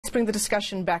bring the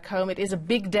discussion back home. It is a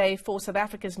big day for South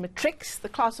Africa's matrics, the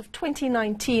class of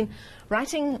 2019.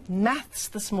 Writing maths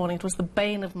this morning, it was the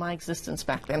bane of my existence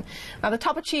back then. Now, the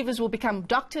top achievers will become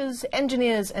doctors,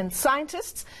 engineers and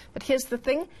scientists. But here's the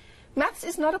thing, maths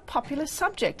is not a popular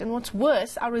subject. And what's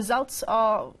worse, our results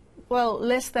are, well,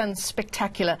 less than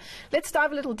spectacular. Let's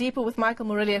dive a little deeper with Michael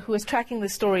Morelia, who is tracking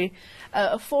this story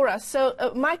for us. So,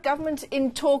 Mike, government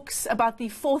in talks about the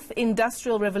fourth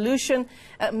industrial revolution.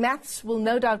 Maths will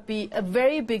no doubt be a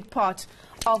very big part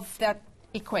of that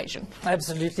equation.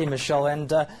 Absolutely, Michelle,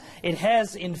 and it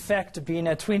has in fact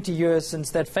been 20 years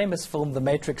since that famous film The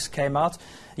Matrix came out.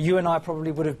 You and I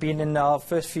probably would have been in our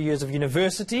first few years of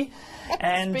university,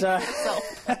 and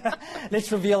let's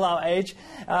reveal our age.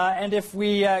 And if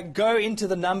we go into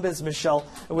the numbers, Michelle,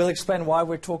 we'll explain why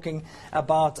we're talking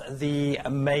about the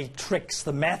matrix,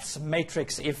 the maths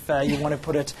matrix, if you want to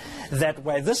put it that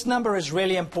way. This number is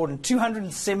really important,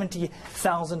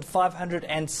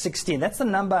 270,516. That's the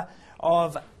number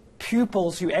of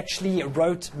pupils who actually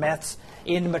wrote maths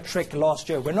in matric last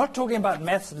year. We're not talking about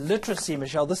maths literacy,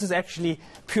 Michelle. This is actually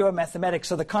pure mathematics.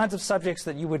 So the kinds of subjects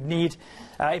that you would need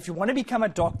if you want to become a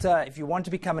doctor, if you want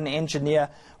to become an engineer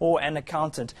or an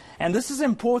accountant. And this is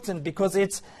important because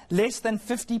it's less than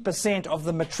 50% of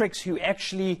the matrics who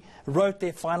actually wrote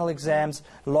their final exams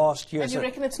last year. And you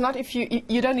reckon it's not if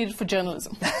you don't need it for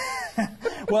journalism?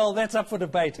 Well, that's up for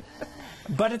debate.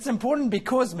 But it's important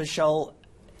because, Michelle,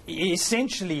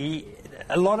 essentially,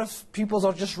 a lot of pupils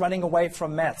are just running away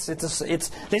from maths. It's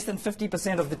less than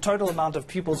 50% of the total amount of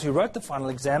pupils who wrote the final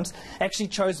exams actually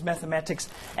chose mathematics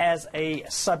as a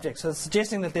subject. So it's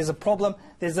suggesting that there's a problem.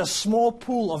 There's a small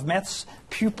pool of maths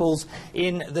pupils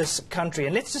in this country.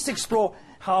 And let's just explore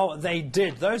how they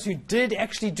did. Those who did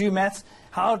actually do maths,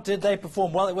 how did they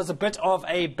perform? Well, it was a bit of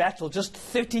a battle. Just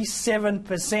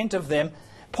 37% of them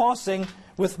passing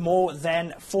with more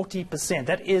than 40%.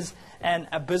 That is an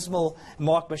abysmal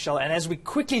mark, Michelle. And as we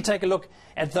quickly take a look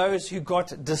at those who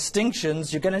got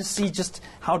distinctions, you're going to see just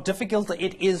how difficult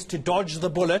it is to dodge the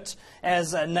bullet,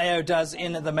 as Neo does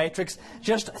in The Matrix.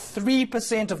 Just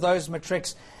 3% of those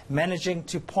matrics managing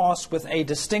to pass with a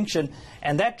distinction.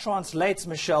 And that translates,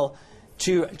 Michelle,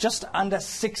 to just under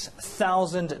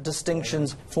 6,000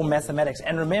 distinctions for mathematics.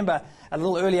 And remember, a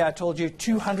little earlier I told you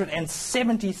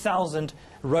 270,000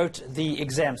 wrote the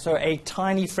exam. So a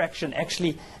tiny fraction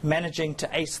actually managing to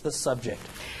ace the subject.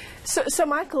 So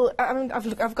Michael, I mean,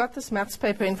 I've got this maths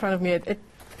paper in front of me. It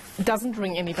doesn't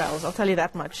ring any bells, I'll tell you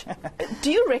that much.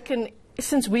 Do you reckon,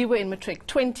 since we were in matric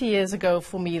 20 years ago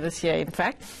for me this year, in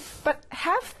fact, but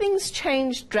have things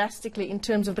changed drastically in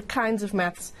terms of the kinds of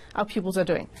maths our pupils are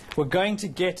doing? We're going to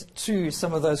get to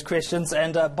some of those questions.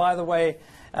 And by the way,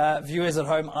 viewers at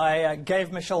home, I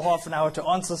gave Michelle half an hour to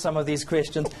answer some of these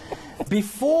questions.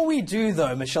 Before we do,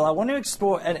 though, Michelle, I want to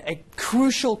explore a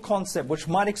crucial concept which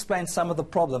might explain some of the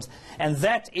problems, and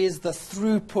that is the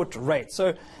throughput rate.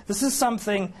 So this is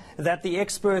something that the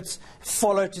experts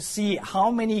follow to see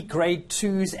how many grade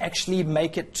 2s actually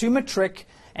make it to matric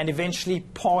and eventually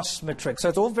pass matric. So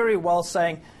it's all very well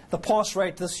saying the pass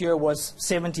rate this year was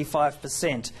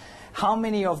 75%. How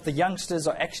many of the youngsters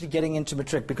are actually getting into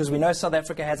matric? Because we know South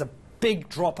Africa has a big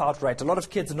dropout rate. A lot of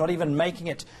kids are not even making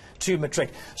it to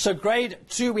matric. So grade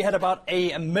 2, we had about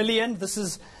 1 million. This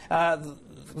is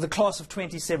the class of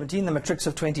 2017, the matrics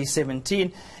of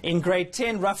 2017. In grade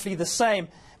 10, roughly the same.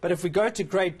 But if we go to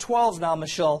grade 12 now,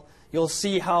 Michelle, you'll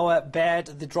see how bad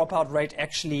the dropout rate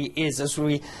actually is. As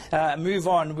we move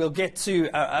on, we'll get to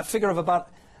a figure of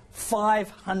about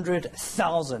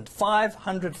 500,000.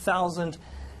 500,000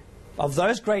 of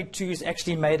those grade 2s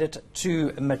actually made it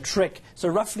to matric. So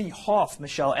roughly half,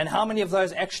 Michelle. And how many of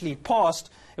those actually passed?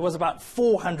 It was about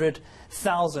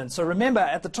 400,000. So remember,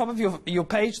 at the top of your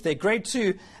page there, grade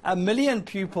 2, 1 million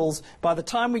pupils. By the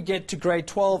time we get to grade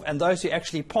 12 and those who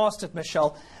actually passed it,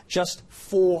 Michelle, just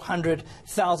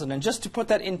 400,000. And just to put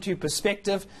that into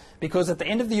perspective, because at the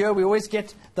end of the year we always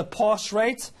get the pass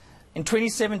rate. In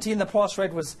 2017, the pass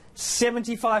rate was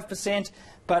 75%,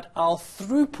 but our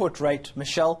throughput rate,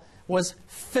 Michelle, was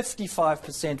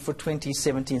 55% for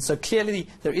 2017. So clearly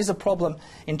there is a problem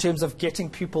in terms of getting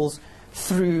pupils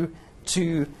through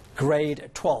to grade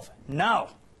 12. Now,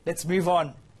 let's move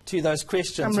on to those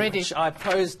questions which I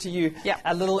posed to you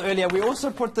a little earlier. We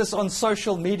also put this on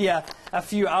social media a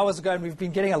few hours ago, and we've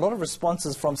been getting a lot of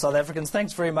responses from South Africans.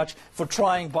 Thanks very much for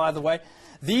trying, by the way.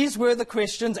 These were the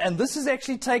questions, and this is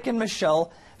actually taken,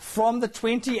 Michelle, from the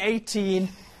 2018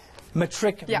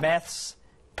 matric maths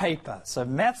paper. So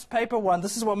maths paper 1,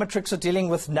 this is what matrics are dealing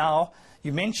with now.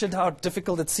 You mentioned how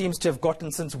difficult it seems to have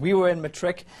gotten since we were in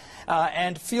matric.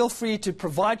 And feel free to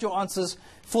provide your answers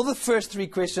for the first 3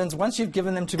 questions. Once you've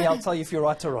given them to me, I'll tell you if you're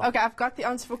right or wrong. Okay, I've got the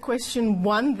answer for question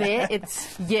 1 there.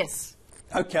 It's yes.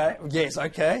 Okay, yes,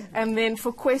 okay. And then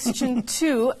for question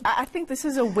 2, I think this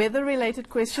is a weather-related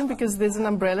question because there's an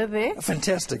umbrella there.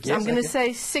 Fantastic, So yes. I'm going to say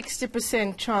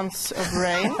 60% chance of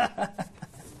rain.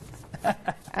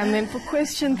 And then for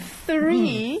question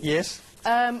 3, yes.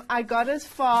 I got as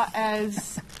far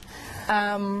as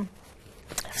 3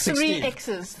 16.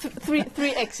 X's.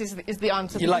 3 X's is the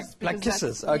answer. You because like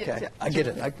kisses? Okay, yeah. I get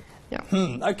it. Yeah.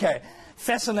 Okay.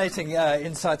 Fascinating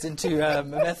insights into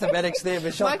mathematics there,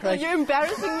 Michelle. Michael, Craig. you're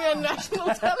embarrassing me on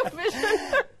national television.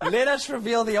 Let us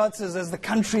reveal the answers as the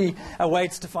country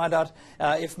awaits to find out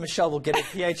if Michelle will get a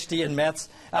PhD in maths.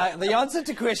 The answer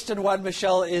to question 1,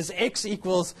 Michelle, is x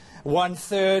equals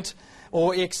 1/3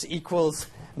 or x equals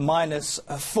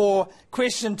 -4.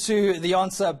 Question 2, the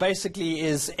answer basically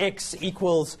is x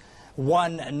equals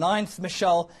 1/9,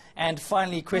 Michelle. And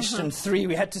finally, question 3,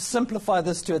 we had to simplify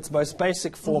this to its most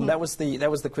basic form. That was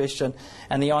the question.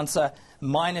 And the answer,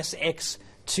 -x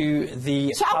to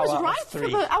the So power I was of right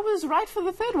 3. I was right for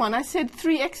the third one. I said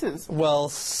 3 X's. Well,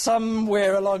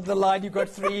 somewhere along the line you got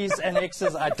 3s and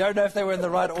X's. I don't know if they were in the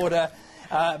right order.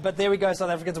 But there we go, South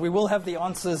Africans. We will have the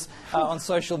answers on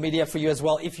social media for you as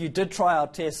well. If you did try our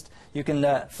test, you can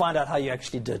find out how you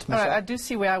actually did. All right, I do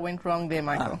see where I went wrong there,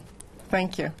 Michael.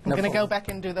 Thank you. I'm No going to go problem. back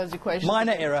and do those equations.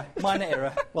 Minor error.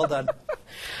 Well done.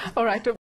 All right.